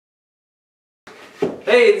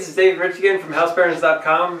Hey, this is David Rich again from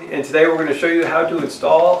houseparents.com, and today we're going to show you how to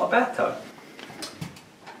install a bathtub.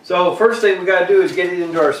 So first thing we got to do is get it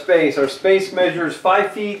into our space. Our space measures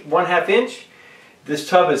 5 feet 1/2 inch. This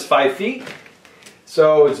tub is 5 feet,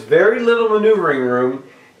 so it's very little maneuvering room.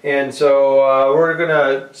 And so we're going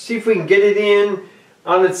to see if we can get it in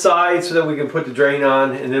on its side so that we can put the drain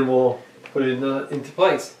on, and then we'll put it into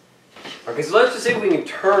place. Okay, so let's just see if we can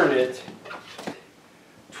turn it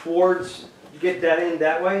towards, get that in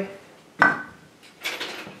that way.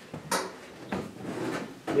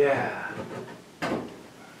 Yeah. I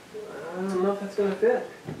don't know if that's going to fit.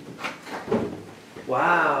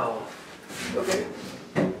 Wow. Okay.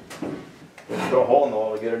 Throw a hole in the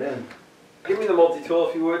wall to get it in. Give me the multi-tool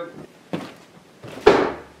if you would.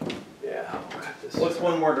 Yeah, I'll cut this. What's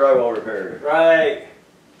one more drywall repair? Right.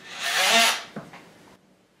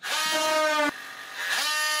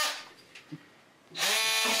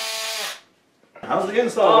 How's the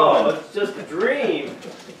install going? It's just a dream.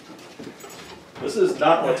 This is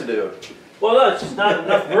not what to do. Well, no, it's just not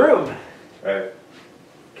enough room. Right.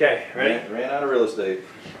 Okay, ready? Ran out of real estate.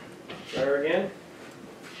 Try her again.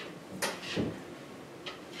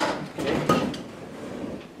 Okay.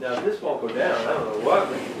 Now this won't go down. I don't know what.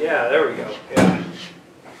 Yeah, there we go. Yeah.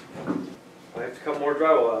 I have to cut more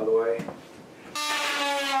drywall out of the way.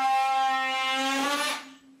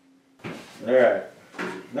 Alright.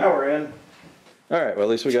 Now we're in. Alright, well at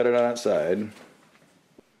least we got it on its side.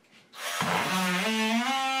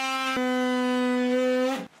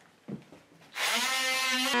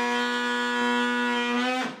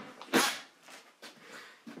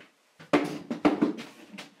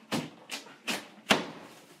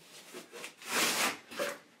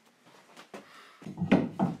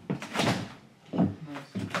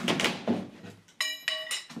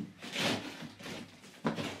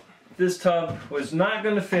 This tub was not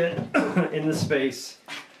going to fit in the space.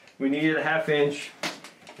 We needed a 1/2 inch,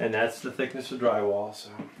 and that's the thickness of drywall. So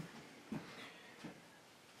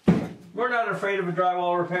we're not afraid of a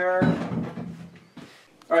drywall repair.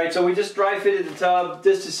 All right, so we just dry fitted the tub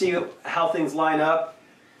just to see how things line up.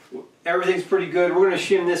 Everything's pretty good. We're going to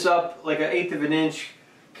shim this up like 1/8 of an inch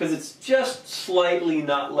because it's just slightly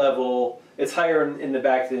not level. It's higher in the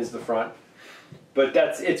back than is the front, but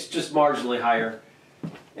it's just marginally higher.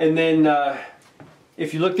 And then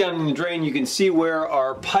if you look down in the drain, you can see where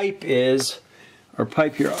our pipe is. Our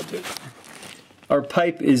pipe here, I'll do it. Our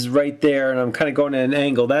pipe is right there, and I'm kind of going at an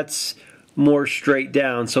angle. That's more straight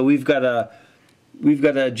down, so we've got to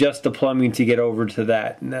adjust the plumbing to get over to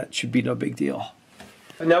that, and that should be no big deal.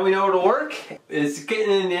 And now we know it'll work. It's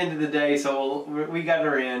getting in the end of the day, so we got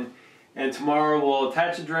her in, and tomorrow we'll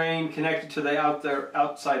attach a drain, connect it to the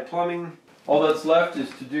outside plumbing. All that's left is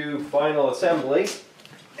to do final assembly.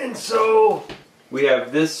 And so we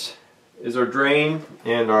have this is our drain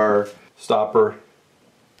and our stopper.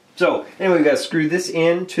 So anyway, we got to screw this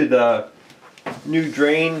into the new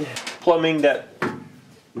drain plumbing that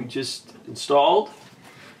we just installed.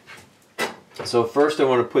 So first I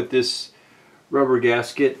want to put this rubber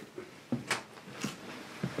gasket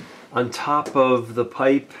on top of the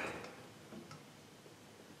pipe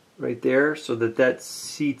right there so that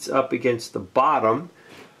seats up against the bottom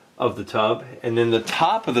of the tub, and then the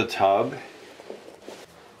top of the tub,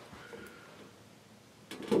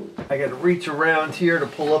 I got to reach around here to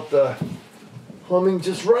pull up the plumbing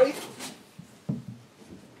just right.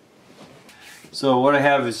 So what I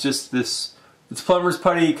have is just this plumber's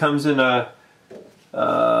putty. It comes in a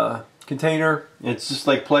container. It's just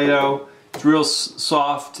like Play-Doh. It's real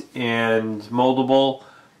soft and moldable,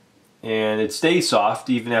 and it stays soft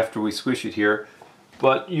even after we squish it here.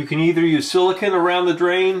 But you can either use silicone around the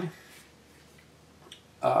drain,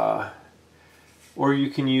 or you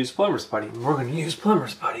can use plumber's putty. We're going to use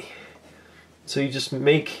plumber's putty. So you just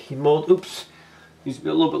you mold, oops, needs to be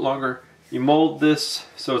a little bit longer. You mold this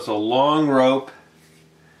so it's a long rope,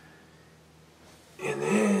 and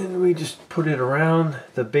then we just put it around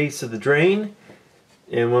the base of the drain,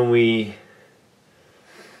 and when we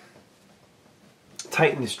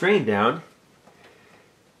tighten this drain down,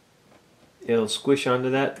 it'll squish onto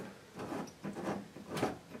that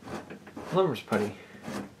plumber's putty.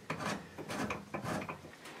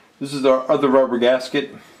 This is our other rubber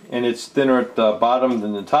gasket, and it's thinner at the bottom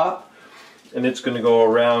than the top, and it's going to go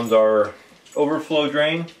around our overflow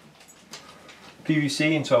drain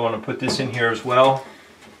PVC, and so I want to put this in here as well.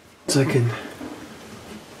 So I can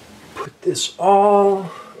put this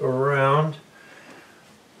all around.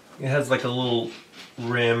 It has like a little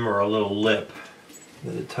rim or a little lip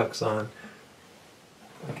that it tucks on.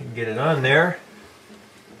 I can get it on there.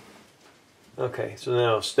 Okay, so now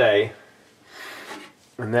it'll stay.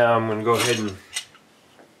 And now I'm going to go ahead and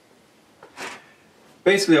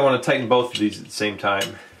basically I want to tighten both of these at the same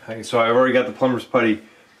time. Okay, so I've already got the plumber's putty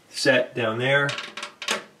set down there.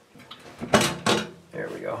 There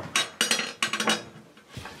we go.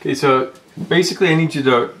 Okay, so basically I need you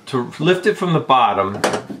to lift it from the bottom.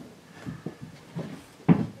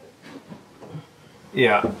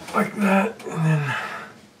 Yeah, like that, and then...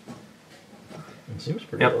 It seems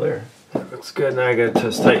pretty well there. That looks good. Now I gotta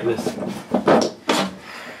just tighten this.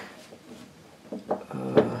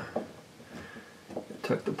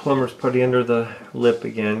 Tuck the plumber's putty under the lip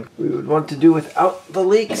again. We would want to do without the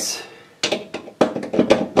leaks. I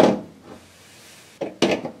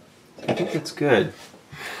think that's good.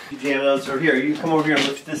 You jam those over here. You come over here and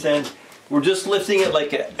lift this end. We're just lifting it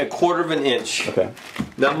like a quarter of an inch. Okay.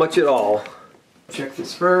 Not much at all. Check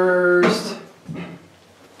this first.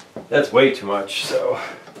 That's way too much, so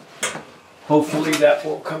hopefully that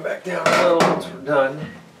will come back down a little once we're done.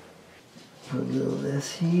 Put a little of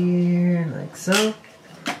this here, like so.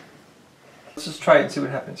 Let's just try it and see what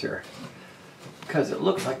happens here. Because it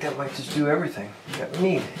looks like that might just do everything that we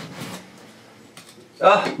need.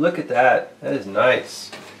 Ah, look at that. That is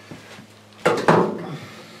nice.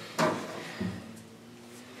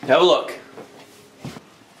 Have a look.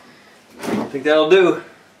 I think that'll do.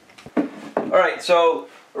 Alright, so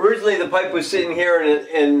originally the pipe was sitting here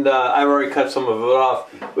and I've already cut some of it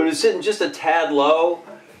off, but it was sitting just a tad low,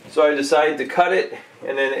 so I decided to cut it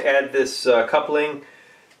and then add this coupling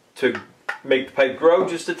to make the pipe grow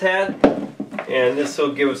just a tad, and this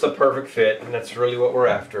will give us a perfect fit, and that's really what we're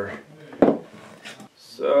after.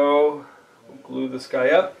 So we'll glue this guy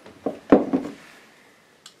up.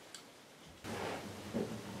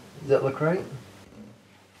 Does that look right?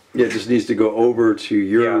 Yeah, it just needs to go over to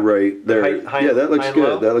your right there. Yeah, that looks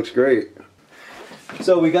good. That looks great.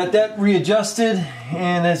 So we got that readjusted,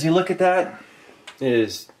 and as you look at that, it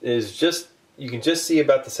is just, you can just see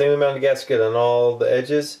about the same amount of gasket on all the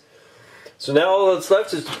edges. So now all that's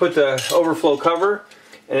left is to put the overflow cover,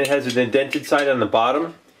 and it has an indented side on the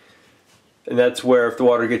bottom, and that's where if the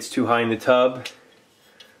water gets too high in the tub,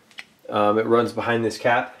 it runs behind this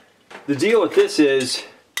cap. The deal with this is,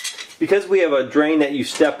 because we have a drain that you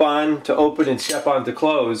step on to open and step on to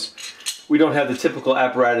close, we don't have the typical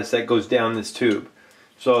apparatus that goes down this tube.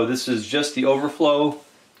 So this is just the overflow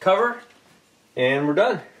cover, and we're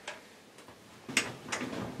done.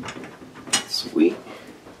 Sweet.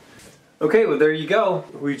 Okay, well there you go.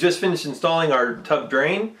 We just finished installing our tub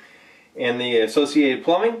drain and the associated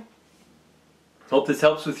plumbing. Hope this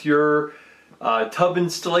helps with your tub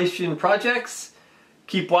installation projects.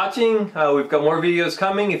 Keep watching. We've got more videos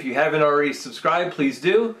coming. If you haven't already subscribed, please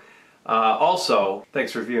do. Also,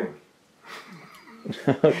 thanks for viewing.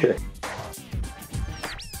 Okay.